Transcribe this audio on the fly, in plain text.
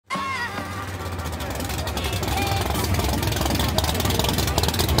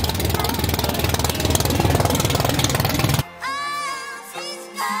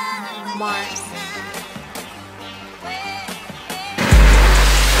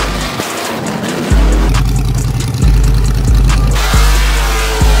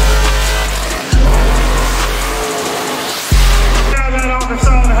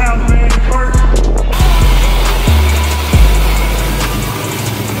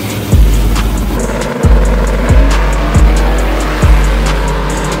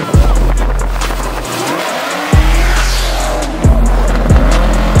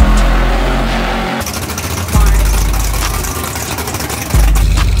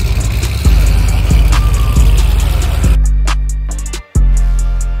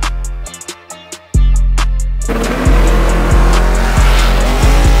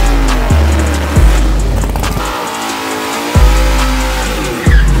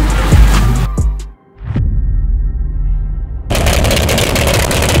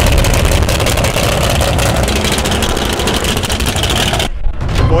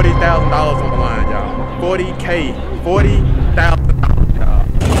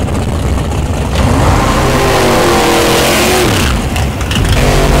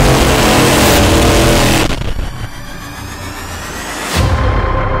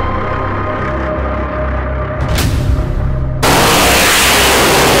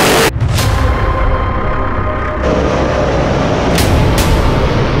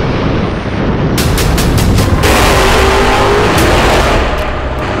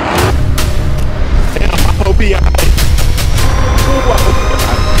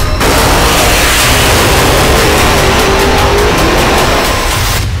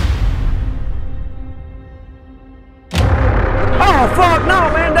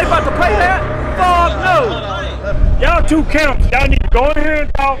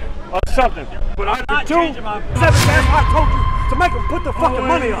or something. But I'm not changing my. That's why I told you to make them put the fucking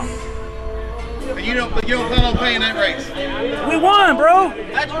money up. But you don't plan on paying that race. We won, bro.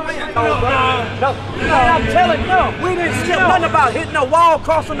 How'd you win? No, I'm telling you, we didn't skip nothing about hitting the wall,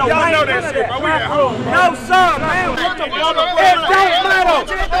 crossing the lane. Y'all know that shit, but we at home. No, sir, man. It don't matter.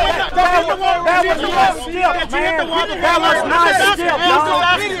 That was not skip, man. That was not skip, y'all.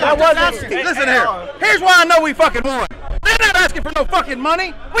 That wasn't skip. Listen here. Here's why I know we fucking won. They're not asking for no fucking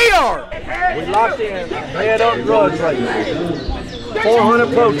money. We are. We locked in. Head up Grudge right now.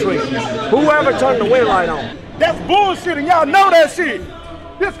 400 pro trees. Whoever turned the wind light on. That's bullshit, and y'all know that shit.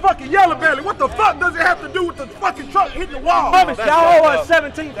 This fucking yellow belly, what the fuck does it have to do with the fucking truck hitting the wall? Y'all owe us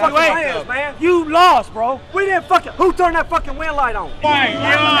 17 fucking lands, man. You lost, bro. We didn't fucking. Who turned that fucking wind light on? Hit the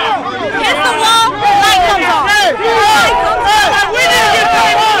wall, light comes on. We didn't get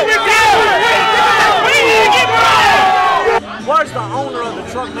paid. We didn't get paid. Where's the owner of the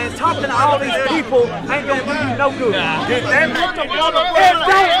truck, man? Talking to all these people ain't gonna do you no good. It don't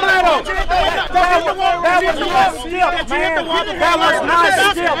matter. That was not skip, man. That was not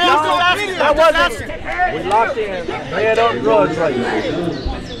skip, y'all. That wasn't skip. We locked in. Head up Grudge right now.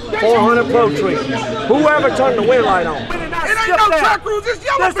 400 pro trees. Whoever turned the wind light on. It ain't no truck crews, it's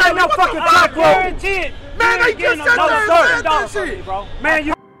yellow. This ain't no fucking truck crew. Man, they just said that shit. Man,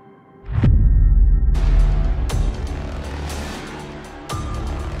 you.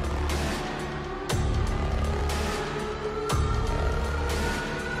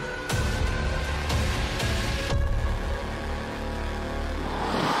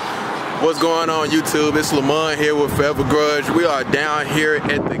 What's going on YouTube? It's Lamont here with Forever Grudge. We are down here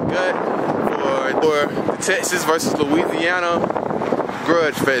at the gut for the Texas versus Louisiana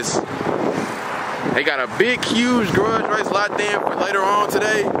Grudge Fest. They got a big, huge grudge race locked in for later on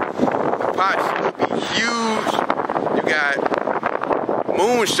today. The pot should be huge. You got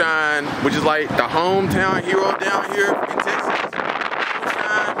Moonshine, which is like the hometown hero down here in Texas.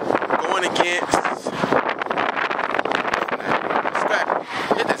 Moonshine going against Scrappy.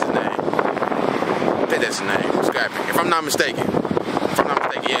 Yeah, that's his name. I think that's the name, Scrappy. If I'm not mistaken.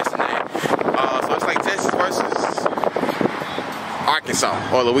 Yeah, it's the name. So it's like Texas versus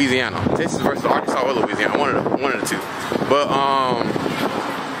Arkansas or Louisiana. Texas versus Arkansas or Louisiana, one of the two. But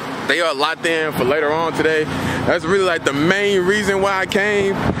they are locked in for later on today. That's really like the main reason why I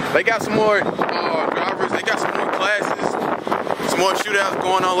came. They got some more drivers. They got some more classes, some more shootouts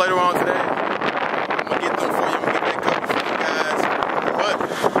going on later on today. I'm gonna get them for you. I'm gonna get that cover for you guys. But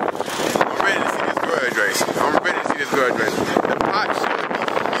I'm ready to see this grudge race. The pot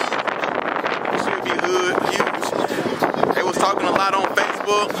should be huge. They was talking a lot on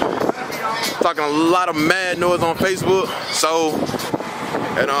Facebook. Talking a lot of mad noise on Facebook. So,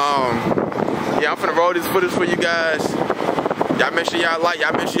 and yeah, I'm finna roll this footage for you guys. Y'all make sure y'all like,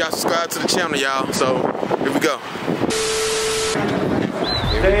 y'all make sure y'all subscribe to the channel, y'all. So, here we go.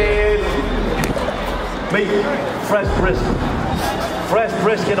 Dead meat, fresh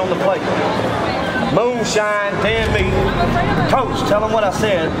brisket on the plate. Moonshine, dead meat. Coach, tell them what I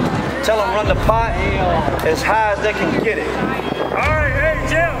said. Tell them run the pot as high as they can get it. All right, hey,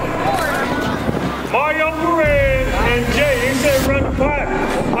 Jim. Mario Perez and Jay, they said run the pot.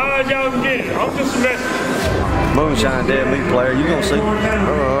 How y'all can get it? I'm just messing. Moonshine, dead meat player. You gonna see.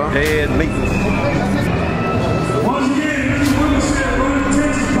 Dead meat. Once again, this is what he said.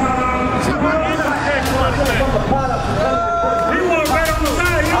 Run the Texas pot out. He want to bet on the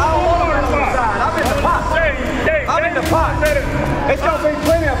side. He don't want the pot. I'm in the pot. I'm in the pot. It's gonna be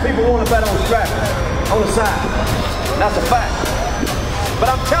plenty of people want to bet on Scrappy on the side. That's a fact. But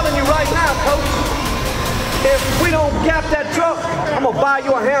I'm telling you right now, Coach, if we don't gap that truck, I'm gonna buy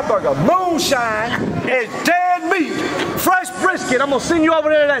you a hamburger. Moonshine is dead meat, fresh brisket. I'm gonna send you over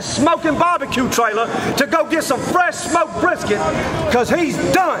there to that smoking barbecue trailer to go get some fresh smoked brisket, cause he's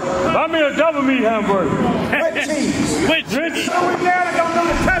done. I mean a double meat hamburger. With cheese. With cheese. So we gonna run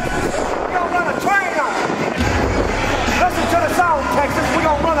a Texas. We gonna run a train on it. Listen to the song, Texas. We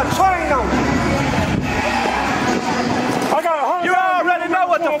gonna run a train on it. You already know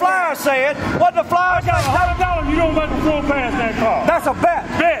what the flyer said. What the flyer said. $100 you don't make a full pass that car. That's a bet.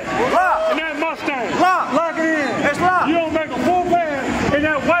 Bet. Lock. In that Mustang. Lock. Lock it in. It's locked. You don't make a full pass in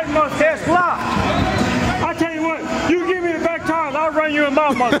that white Mustang. It's locked. I tell you what, you give me the back tires, I'll run you in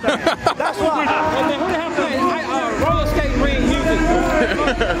my Mustang. That's locked. Roller skate ring music.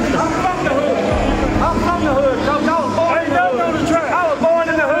 I'm from the hood, Coach. I was born in the hood. I was born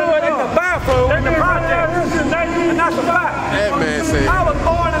in the hood, in the bathroom, in the projects. And that's a fact. That man said. I was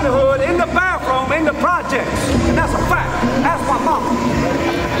born in the hood, in the bathroom, in the projects. And that's a fact. That's my mama.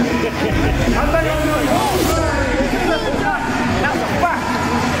 That's a fact.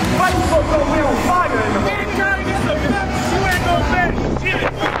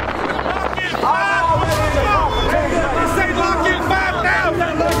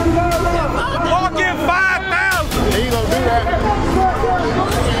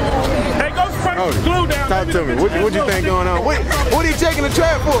 talk to me. What you think going on? What he checking the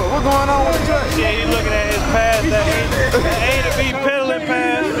track for? What's going on with the track? Yeah, he looking at his pass, that A to B pedaling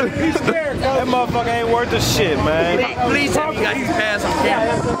pass. That motherfucker ain't worth the shit, man. Please tell me he got his pass on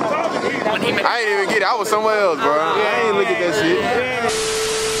camera. I ain't even get it. I was somewhere else, bro. I ain't look at that shit.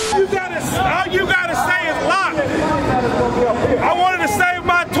 All you gotta say is lock. I wanted to save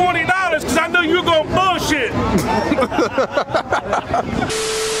my $20 because I knew you were gonna bullshit.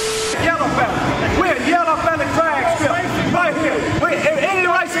 Yellow Belly. We're at Yellow Belly Dragstrip. Right here. If any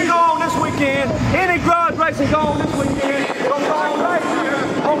racing go on this weekend, any Grudge racing go on this weekend, gonna go on right here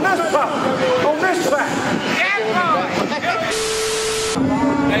on this track. On this track.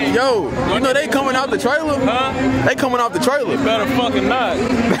 Yo, you know they coming out the trailer? Huh? They coming off the trailer. You better fucking not.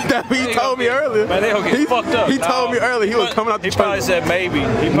 He told me earlier. Man, they gonna get fucked up. He told me earlier he was coming out the trailer. He probably said maybe.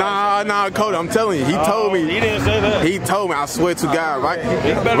 Nah, Cody, I'm telling you, he told me. He didn't say that. He told me, I swear to God,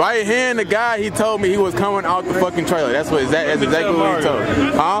 right here in the guy, he told me he was coming out the fucking trailer. That's exactly what he told me.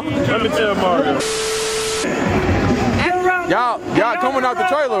 Huh? Let me tell Mario. Y'all coming out the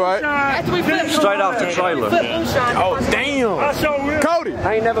trailer, right? Straight off the trailer. Oh, damn. Cody.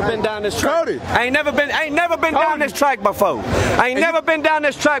 I ain't never been down this track. Cody. I ain't never been down this track before. I ain't never been down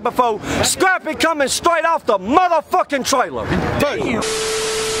this track before. Scrappy coming straight off the motherfucking trailer. Damn.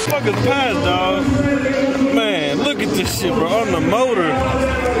 Fucking pass, dog. Man, look at this shit, bro. On the motor.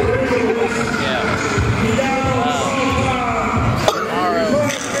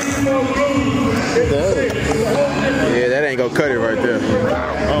 Yeah, that ain't gonna cut it right there.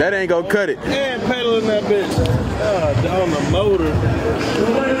 That ain't gonna cut it. And pedaling that bitch on the motor.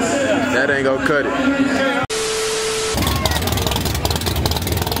 That ain't gonna cut it.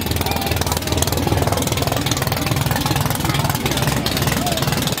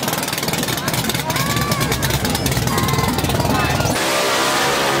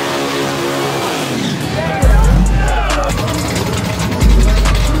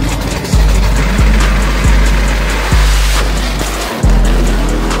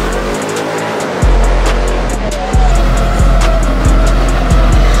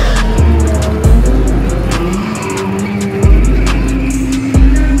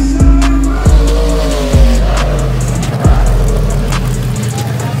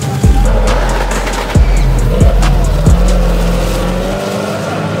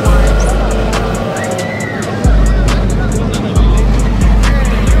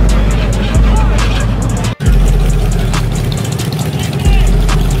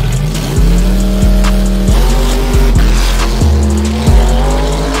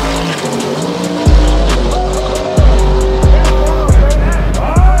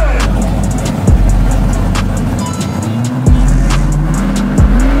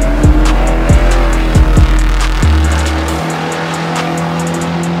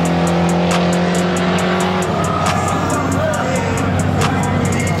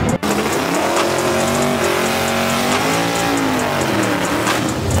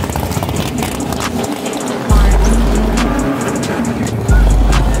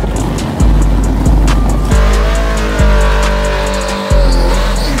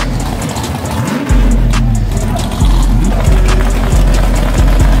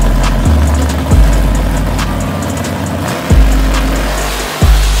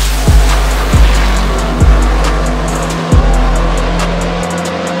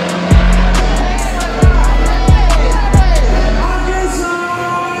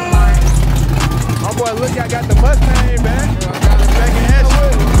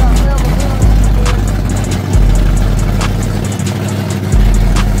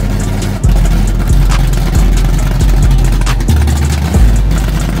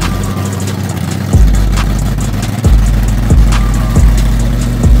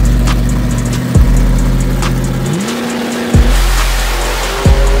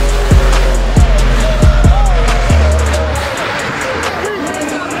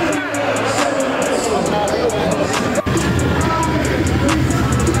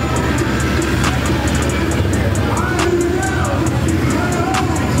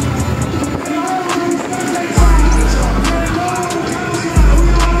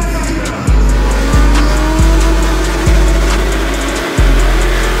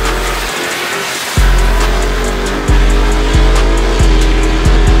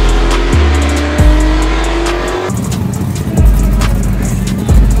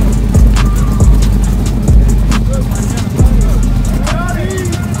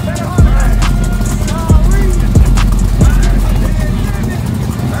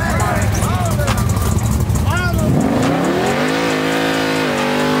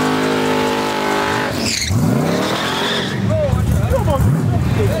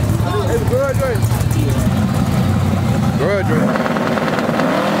 Grudge race.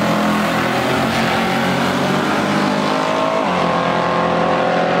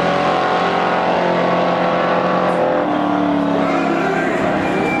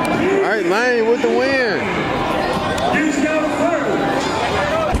 Lane with the win.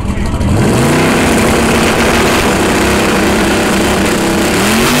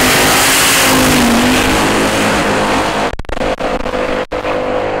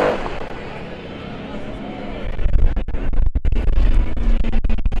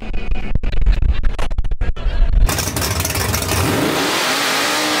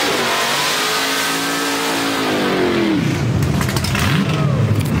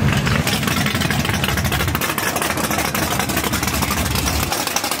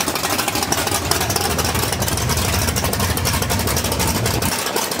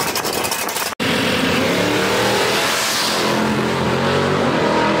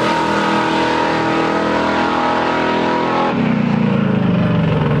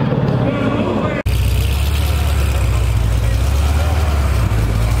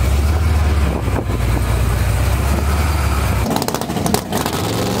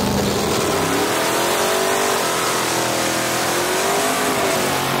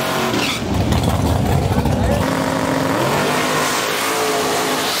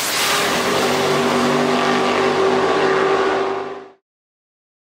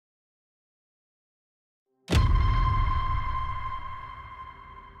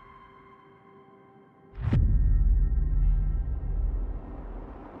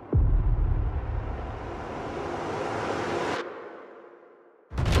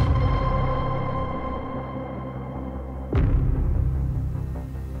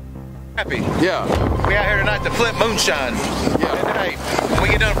 Yeah. We out here tonight to flip moonshine. Yeah. And today, when we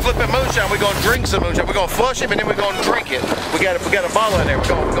get done flipping moonshine, we're gonna drink some moonshine. We're gonna flush him and then we're gonna drink it. We got a bottle in there. We're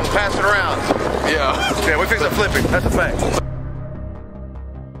gonna pass it around. Yeah. Yeah, we fix to flip him. That's a fact.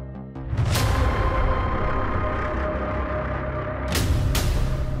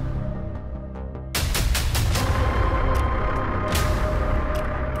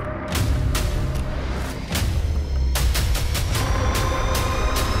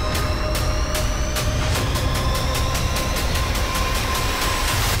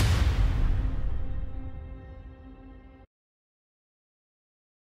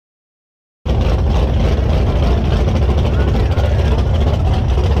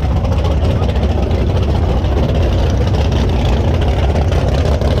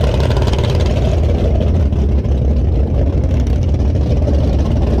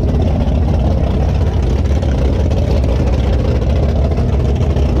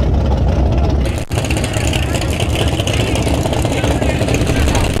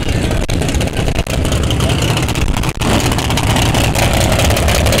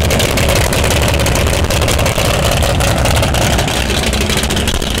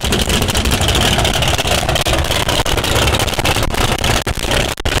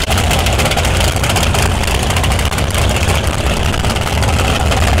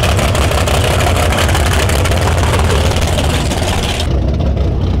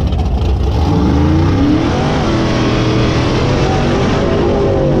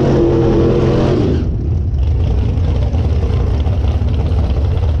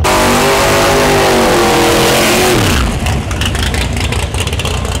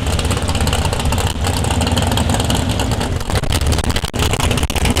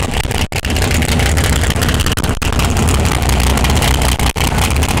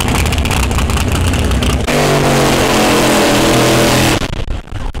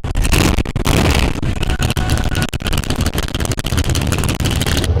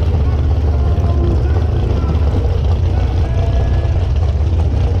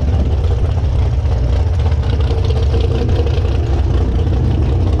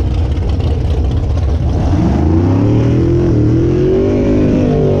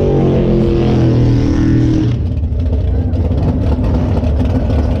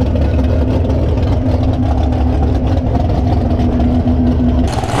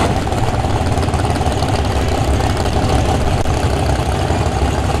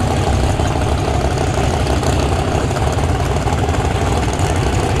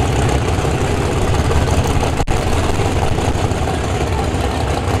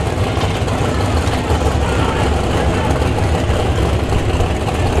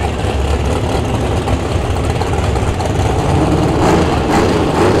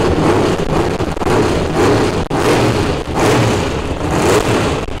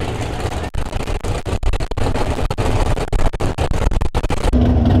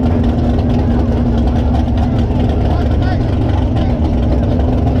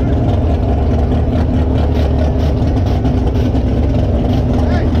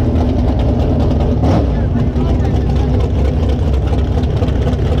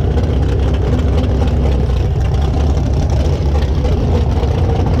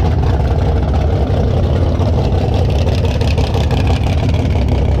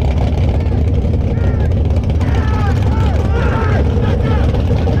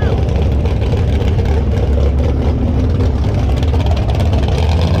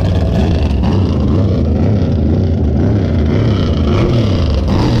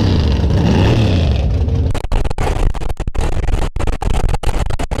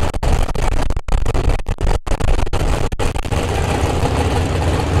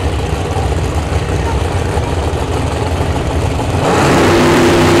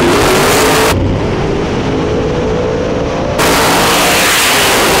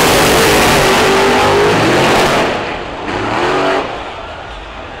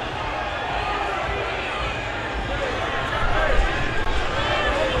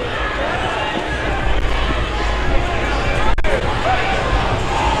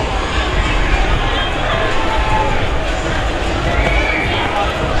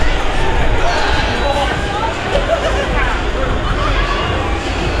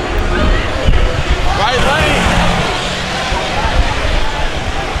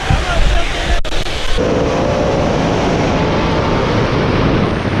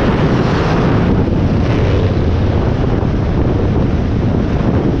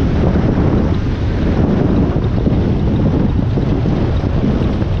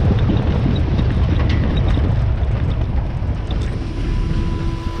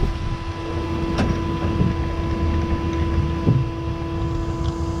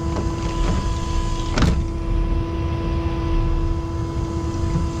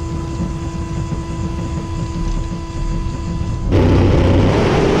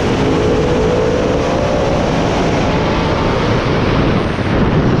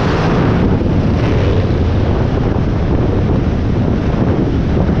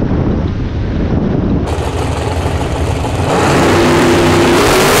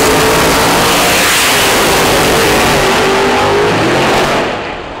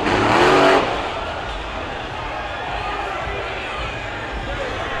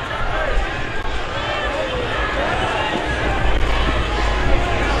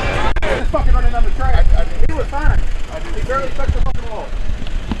 running on the track. He was fine. He barely touched the fucking wall.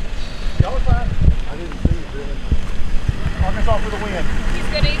 Y'all was fine. I didn't see it really. Arkansas for the win. He's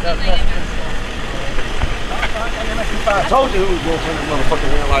good, he's good. I told you who was going to turn that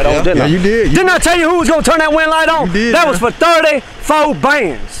motherfucking wind light on, didn't I? Yeah, you did. Didn't I tell you who was going to turn that wind light on? You did. That was for 34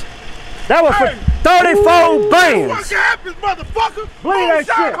 bands. That was for 34 bands. What happens, motherfucker? Believe that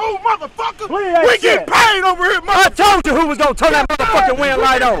shit. Cool, motherfucker. Believe that we shit. get paid over here, I motherfucker. told you who was going to turn that motherfucking wind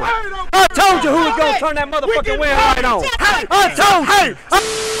light on. I told you who was going to turn that motherfucking wind light on. I told you.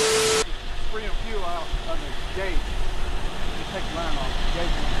 Free and fuel out of the gauge. Just take the line off. The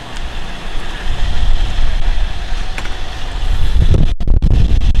gauge.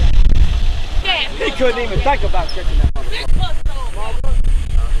 He couldn't even think about checking that motherfucker.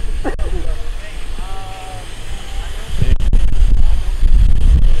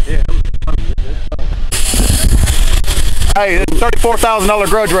 Hey, it's $34,000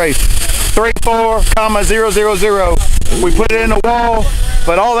 grudge race. 34,000. We put it in the wall,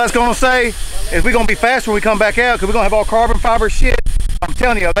 but all that's gonna say is we're gonna be faster when we come back out because we're gonna have all carbon fiber shit. I'm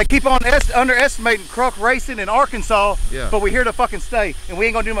telling you, they keep on underestimating truck racing in Arkansas, but we're here to fucking stay, and we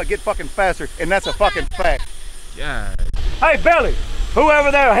ain't gonna do much, get fucking faster, and that's a fucking fact. Yeah. Hey, Billy,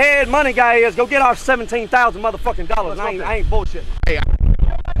 whoever their head money guy is, go get our $17,000 motherfucking dollars. I ain't bullshit. Hey,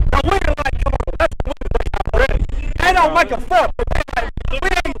 The wind light, come on, that's the wind light already. They don't make a fuck.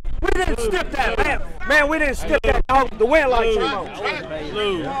 We didn't skip that, man. Man, we didn't skip that. Dog. The wind light came on.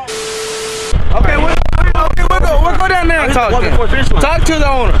 Okay, we'll go down there and talk to him. Talk to the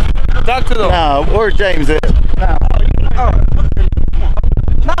owner. Talk to the owner. Nah, where's James at? Nah,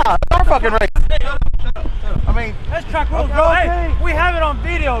 it's our fucking race. I mean, that's track rules, bro. Hey, we have it on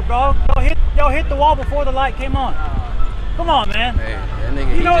video, bro. Y'all hit the wall before the light came on. Come on, man. Hey, that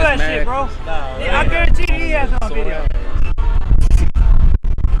nigga, you know that shit, bro. Yeah, I guarantee you he has it on video.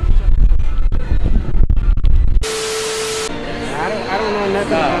 I don't know nothing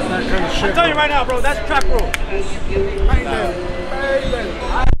about that kind of shit. I'm telling you right now, bro, that's track rule.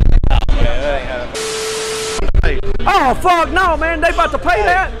 Oh, fuck no, man. They about to pay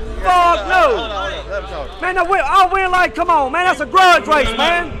that? Fuck no. Man, our wind light, come on, man. That's a grudge race,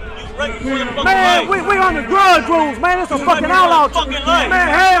 man. Man, we on the grudge rules, man. It's a fucking outlaw. Man,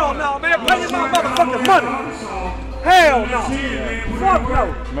 hell no, man. Pay my motherfucking money. Hell no. Fuck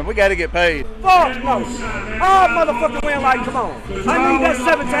no. Man, we gotta get paid. Fuck no. All motherfucking wind light, come on. I need that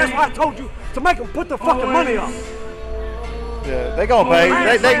 7 times. That's why I told you to make them put the fucking money up. Yeah, they gonna pay.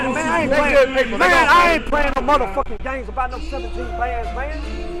 I ain't playing no motherfucking games about no 17 bands, man.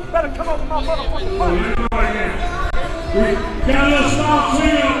 Better come up with my motherfucking money. Got a stop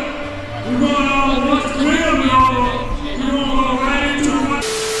wheel. We're going on what's wheel, y'all. We're going to go right into what?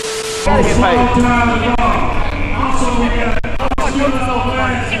 Gotta get paid. Also, we got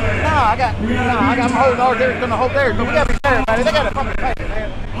I got my whole dog there, gonna hold theirs, but we gotta be fair, man. They gotta fucking pay, man.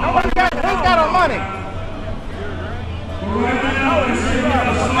 Who's got our money? right now, we see got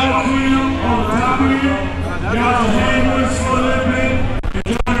a stop wheel on the top wheel. Got the handless for a little bit.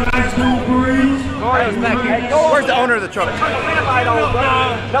 Enjoy the nice cool breeze. Where's the owner of the truck? No,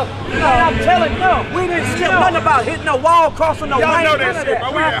 I'm telling you, we didn't skip nothing about hitting the wall, crossing the lane. Y'all know that shit,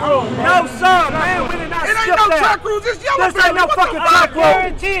 bro. We at home, bro. No, sir, man, we did not skip that. It ain't no track rules, it's yellow. This ain't no fucking track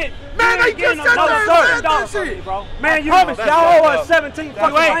rules. Man, they just No, got sir. that shit. Man, you y'all owe us 17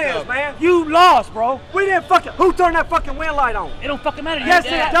 fucking bands, man. You lost, bro. We didn't fucking. Who turned that fucking wind light on? It don't fucking matter. Yes,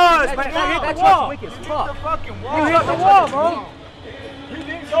 it does, man. You hit the wall. You hit the wall, bro.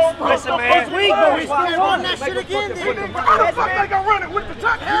 Listen, man. We go. We still run that shit again, How the fuck they gonna run it with the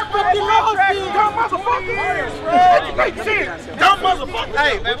truck? Dumb motherfucker. Educate shit. Dumb motherfucker.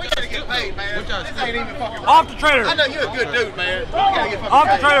 Hey, man, we gotta get paid, man. This ain't even fucking. Off the trailer. I know you're a good dude, man. We gotta get fucking Off the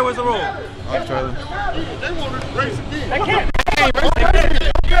paid. trailer was the rule. They want to race again. They can't. Okay, then.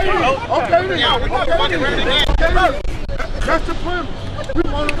 Yeah, we got to fucking run it again. That's the premise. We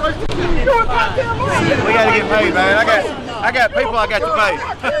want to race again. We gotta get paid, man. I got people I got to pay.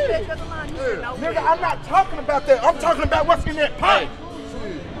 Nigga, I'm not talking about that. I'm talking about what's in that pipe.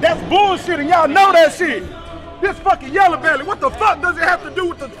 That's bullshit, and y'all know that shit. This fucking yellow belly, what the fuck does it have to do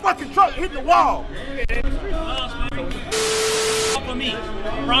with the fucking truck hitting the wall? For me,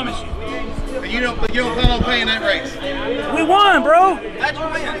 I promise you. You don't plan on paying that race. We won, bro. Well,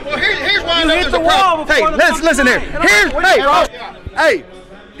 here's why I You know hit there's the a wall problem. before Hey, listen here. Hey,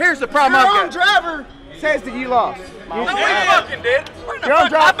 here's the problem I've got. driver says that you lost. No, we fucking did.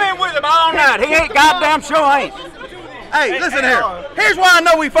 I've been with him all night. He ain't goddamn sure ain't. Hey, listen here. Here's why I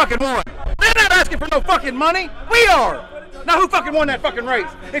know we fucking won. They're not asking for no fucking money. We are. Now who fucking won that fucking race?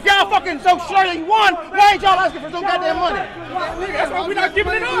 If y'all fucking so sure that you won, why ain't y'all asking for some goddamn money? That's why we're not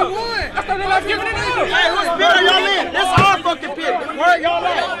giving it up. That's why they're not Hey, whose pit are y'all in? This our fucking pit. Where y'all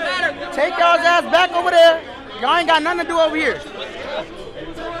at? Take y'all's ass back over there. Y'all ain't got nothing to do over here.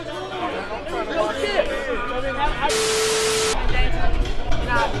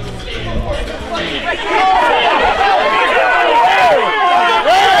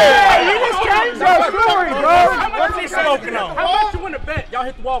 You just changed your story, bro. What's he smoking on? How much you want to bet? Y'all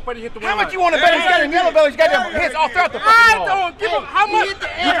hit the wall, but he hit the wall. How much you want to bet? He's got him yellow belly. He's got them hits all throughout the fucking I wall. don't give him how much.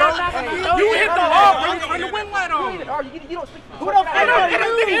 You hit the wall, bro. Turn the wind light on. Who don't matter?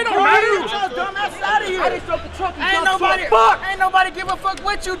 Ain't nobody give a fuck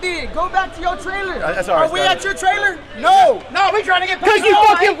what you did. Go back to your trailer. That's all right. Are we at your trailer? No, we trying to get Because you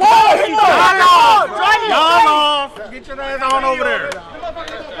fucking wall hit the Y'all off. Get your ass on over there.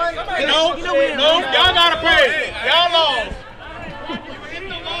 No, y'all gotta pay. Y'all lost.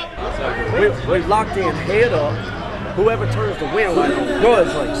 We're locked in head up. Whoever turns the wind light on,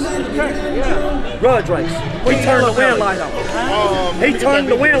 Grudge race. Grudge race. We turned the wind light on. He turned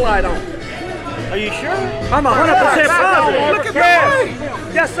the wind light on. Are you sure? I'm 100% positive. Look at that.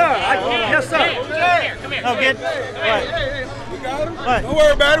 Yes, sir. Yes, sir. No, get. What? Don't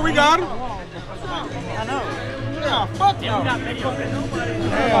worry about it. We got him. I know. Nah, fuck no.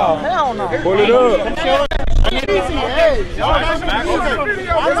 Hell no. Pull it up. Easy, hey.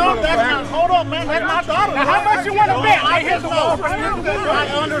 Hold on, man. That's my daughter. Now, how much you want to bet? I hit the wall. I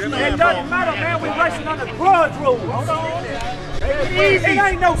understand. It doesn't matter, man. We're racing under Grudge rules. Hold on. It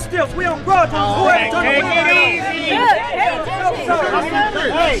ain't no stilts. We on Grudge rules. Go ahead and turn the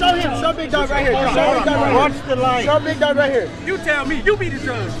Hey, show Big Dog right here. Watch the light. Show Big Dog right here. You tell me. You be the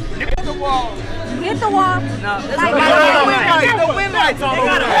judge. Hit the wall. The wind lights on.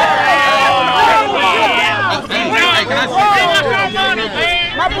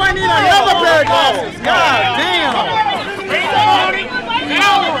 My boy need another pair of glasses. God damn.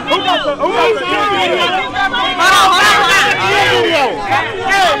 Who got the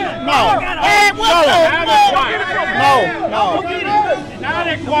No. Now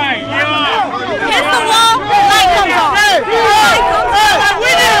they're quiet. Hit the wall. Light comes on. We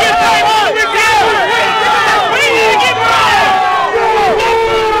didn't get paid. We didn't get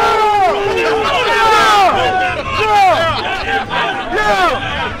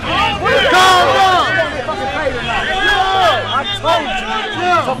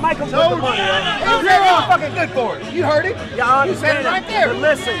So make them put the money up. You're fucking good for it. You heard it. Yeah, I understand You said it right there. But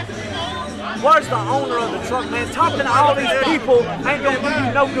listen, where's the owner of the truck, man? Talking to all these people ain't gonna do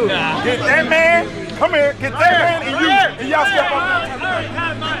you no good. Get that man. Come here. Get that man and you. And y'all step up.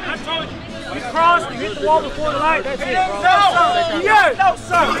 I told you. You crossed, you hit the wall before the light. That's it, bro. No,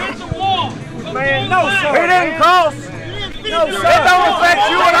 sir. Hit the wall. Man, no, sir. He didn't cross. No, sir. It don't affect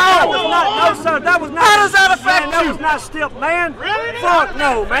you at all. No, sir. That was not. How does that affect That you? was not stiff, man. Really? Fuck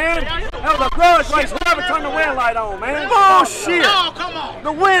no, man. That was a grudge race. Whoever turned the wind light on, man. Bullshit. Oh, come on.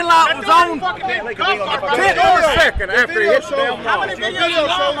 The wind light was on 10 seconds after he hit the damn How wall. many videos you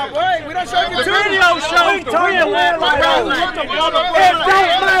show, my boy? We don't show you The video shows the wind light on. It don't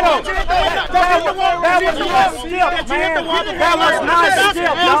matter. That was not stiff, man. That was not stiff,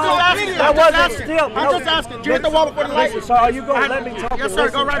 y'all. That wasn't stiff. I'm just asking. Did you hit the wall before the light? Listen, so are you going to let me talk? Yes, sir.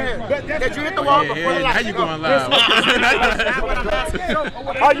 Go right ahead. Did you hit the wall before the light? How you going live?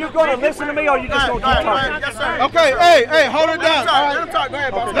 Are you going to listen to me or are you just going to keep talking? Yes, sir. Okay, hey, hold it down. Let him talk. Go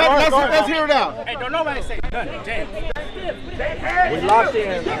ahead, boss. Let's hear it out. Hey, don't nobody say nothing. We locked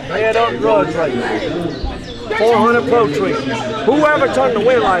in, head up grudge race. 400 pro trees. Whoever turned the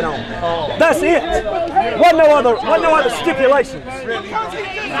wind light on. That's it. Wasn't no other stipulations. There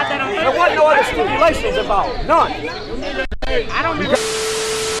wasn't no other stipulations involved. None.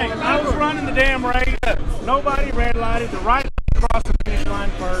 I was running the damn race. Nobody red lighted. The right across the finish line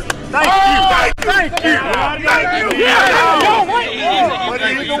first. Thank you.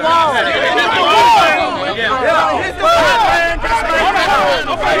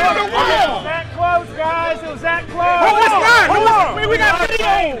 That close, guys. It was that close. We got video.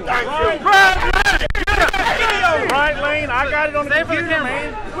 Right lane. I got it on the computer,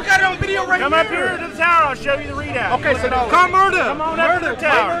 man. We got it on video right Come up here to the tower. I'll show you the readout. Okay, so come murder. Come on up to the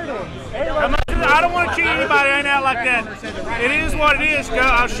tower. Come up to the, I don't want to cheat anybody. I ain't out like that. It is what it is.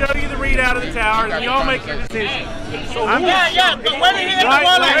 I'll show you the readout of the tower, and y'all make your decision. Yeah. But where did he hit the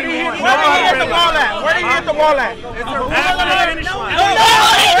wall at? Where did he hit the wall at? Where did he hit the wall at? After the finish line.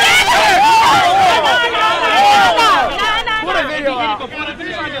 Put a video out.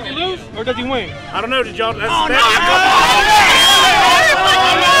 Did he lose or does he win? I don't know. Did y'all?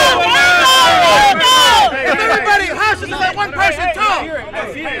 everybody hushes and let one person talk.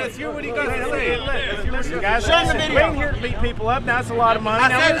 Let's hear what he got to say. Listen, guys. Show the video. We're here to beat people up. Now, that's a lot of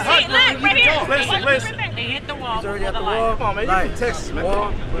money. Listen. They hit the wall. He's already at the wall. Come on, man. Like, You're from Texas, man.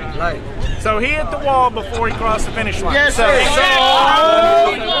 Wall. Like. So he hit the wall before he crossed the finish line. Yes, so, sir.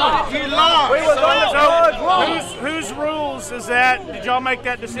 He lost. Whose rules is that? Did y'all make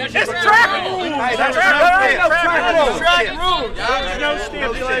that decision? It's track rules. There's no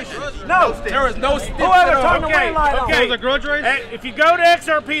stipulations. No. There was no Whoever turned the wing light on. Okay. Was a grudge race? If you go to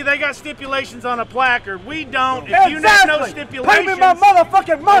XRP, they got stipulations on a placard. We don't. If you have no stipulations, pay me my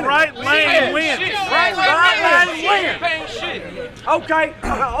motherfucking money. Right lane wins. Right lane wins. Okay.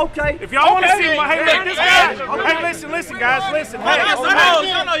 Okay. If y'all want to see, hey, look, this guy. Hey, listen, guys, listen. Hey,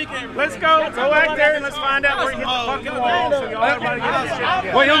 let's go back there and let's find out where he hit the fucking wall. So y'all everybody get this shit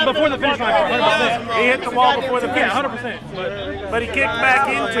together. Well, he was before the finish line. 100%. He hit the wall before the finish. 100%. But he kicked back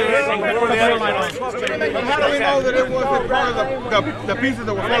into it before the other line. How do we know that it wasn't one of the pieces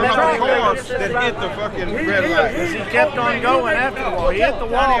that were falling off the cars that hit the fucking red light? He kept on going after the wall. He hit the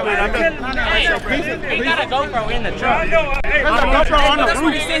wall, but I mean, He got a GoPro in the truck. GoPro on the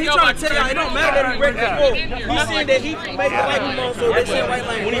roof. He's trying to tell y'all it don't matter that he break the rule. He's saying that he made the light come on, so they said white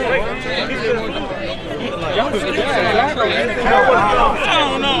line.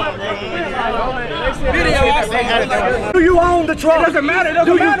 Do you own the truck? It doesn't matter.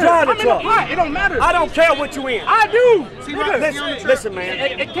 Do you drive the truck? It don't matter. I don't care what you in. I do. Listen,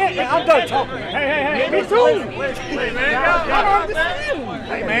 man. I'm done talking. Hey, me too.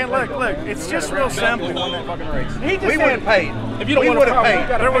 hey, man, look, it's just real simple. We would have paid. If you don't want to pay,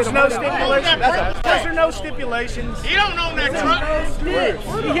 there was no stipulations. Those are no stipulations. He don't own that truck.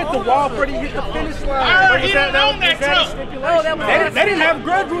 He hit the wall, Freddie. He hit the finish line. He don't own that truck. They didn't have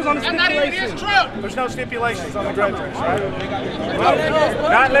grudge rules on the That's not even his stipulations. truck. There's no stipulations on the grudge race, right?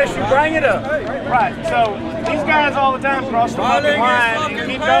 Not unless you bring it up. Right. So these guys all the time cross the fucking line and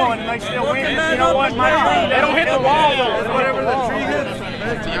keep going, and they still win. You know what? They don't hit the wall though. Whatever the tree is.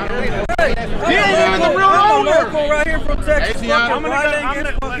 He ain't even the real owner. Right here from Texas. I'm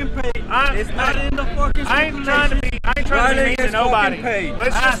gonna fucking paid. It's not in the fucking. I ain't trying to be mean to nobody.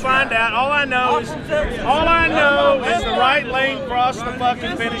 Let's just find out. All I know is the right lane crossed the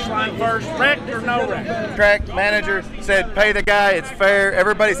fucking finish line first. Wrecked or no wreck. Track manager said pay the guy, it's fair.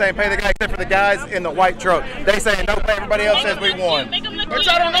 Everybody's saying pay the guy except for the guys in the white truck. They saying no pay, everybody else says we won. But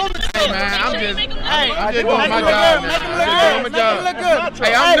y'all don't own the truck. Man, I'm just doing my job.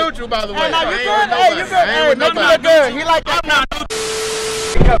 Hey, I'm neutral, by the way. Hey, now you good? Hey, you good? Hey, make him look good. He like that.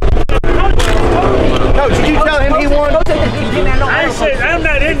 Coach, did you tell him he won? I ain't saying I'm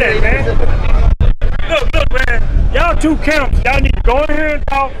not in that, man. Look, man. Y'all two counts. Y'all need to go in here and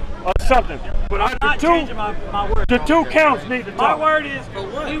talk or something. But the two counts need to talk. My word is,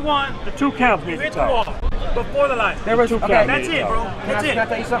 we won. The two counts need to talk. Before the line. There was two counts. That's it, bro. That's it. Can I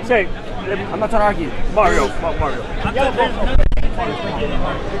tell you something? I'm not trying to argue. Mario.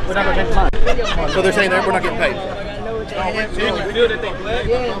 So they're saying that we're not getting paid.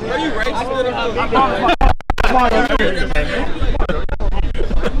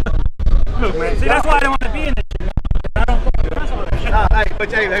 See, that's why I don't want to be in this.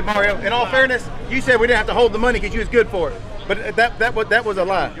 Hey, Mario, in all fairness, you said we didn't have to hold the money because you was good for it. But that was a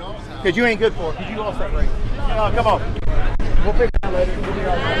lie. Because you ain't good for it. Because you lost that race. Come on. We'll figure it out later.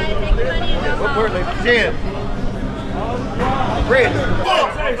 We're leaving. Jen. Red.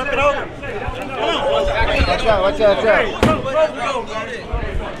 Flip it over. Watch out.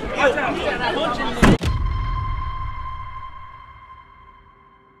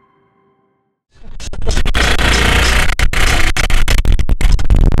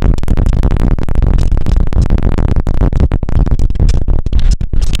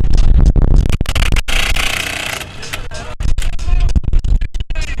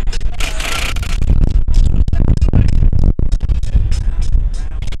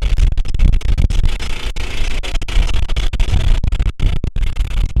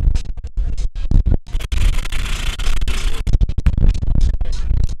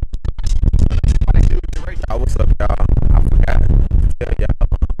 What's up, y'all? I forgot to tell y'all.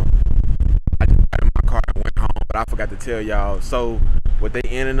 I just got in my car and went home, but I forgot to tell y'all. So what they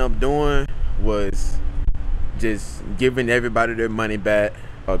ended up doing was just giving everybody their money back.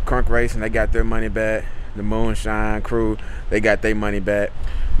 Crunk Racing, they got their money back. The Moonshine crew, they got their money back.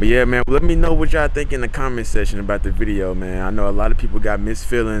 But yeah, man, let me know what y'all think in the comment section about the video, man. I know a lot of people got mixed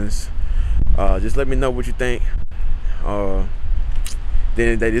feelings. Just let me know what you think.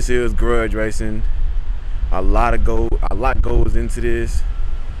 Then this is Grudge Racing. A lot goes into this.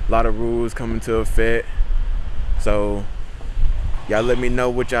 A lot of rules come into effect. So Y'all let me know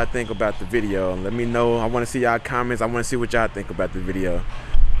what y'all think about the video. Let me know. I want to see y'all comments. I want to see what y'all think about the video.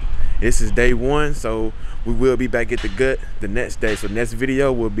 This is day 1, so we will be back at the gut the next day. So next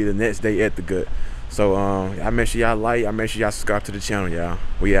video will be the next day at the gut. So I make sure y'all like, I make sure y'all subscribe to the channel, y'all.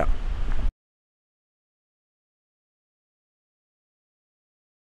 We out.